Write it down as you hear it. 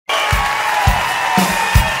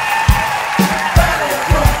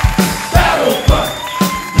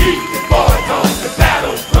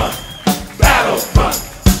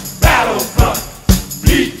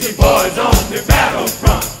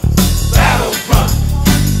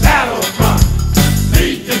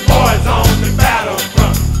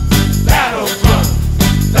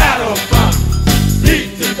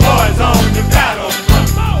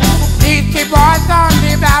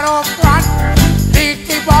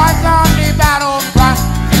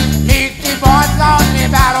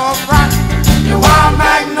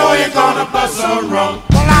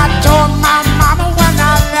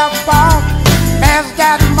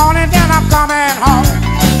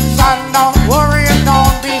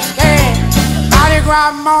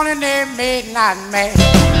Gras morning, they midnight mass.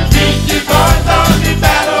 Meet the boys on the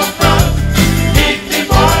battlefront. Meet the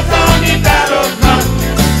boys on the battlefront.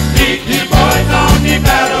 Meet the boys on the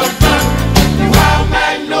battlefront. The Wild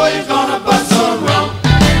Magnolias gonna bust a rum.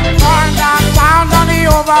 Going downtown on the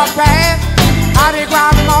overpass. Mardi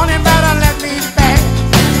Gras morning, better let me pass.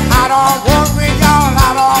 I don't work with y'all,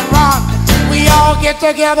 I don't run. We all get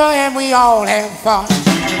together and we all have fun.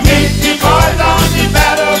 Meet the boys on the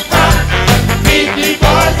battlefront. Meet the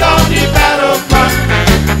boys on the battlefront.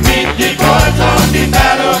 Meet the boys on the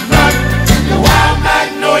battlefront. The Wild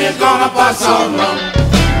Magnolias gonna bust a rum.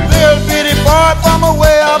 Little bitty boy from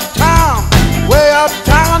way uptown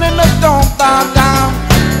in the don't bow down.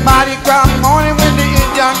 Mardi Gras morning when the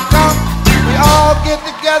Indian come, we all get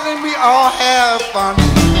together and we all have fun.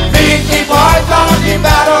 Meet the boys on the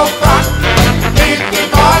battlefront. Meet the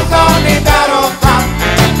boys on the battlefront.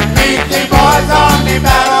 Meet the boys on the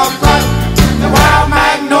battlefront. The Wild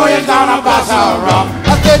Magnolias gonna bust a rum.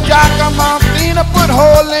 I said Jack and Martina put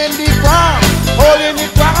hole in the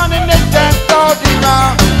ground and they danced all the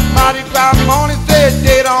round. Mardi Gras morning said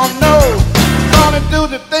they don't know. Gonna do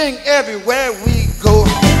the thing everywhere we go.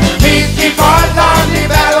 Meet the boys on the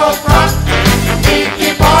battlefront. Meet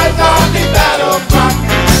the boys on the battlefront.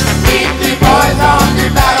 Meet the boys on the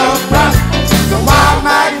battlefront. The Wild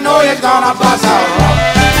Magnolias gonna bust a rum.